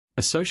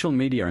A social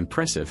media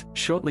impressive,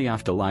 shortly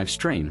after live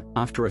stream,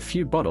 after a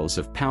few bottles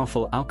of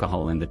powerful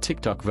alcohol in the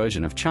TikTok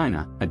version of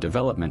China, a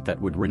development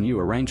that would renew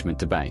arrangement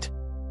debate.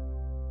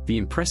 The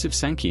impressive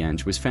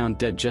Sanqiange was found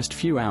dead just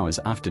few hours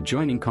after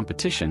joining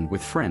competition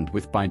with friend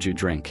with baijiu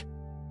drink.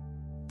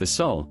 The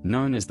Sol,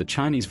 known as the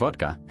Chinese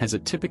vodka, has a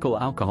typical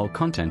alcohol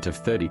content of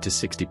 30 to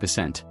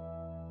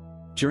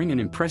 60%. During an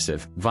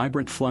impressive,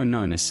 vibrant flow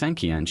known as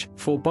Sanqiange,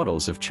 4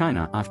 bottles of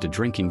China after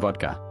drinking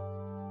vodka.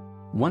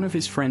 One of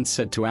his friends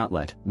said to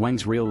outlet,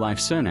 Wang's real-life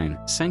surname,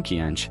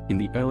 Sanqiange, in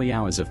the early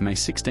hours of May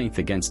 16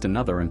 against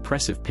another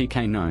impressive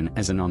PK known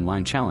as an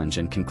online challenge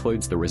and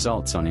concludes the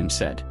results on him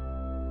said.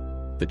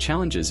 The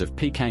challenges of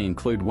PK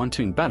include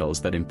one-tune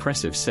battles that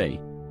impressive C.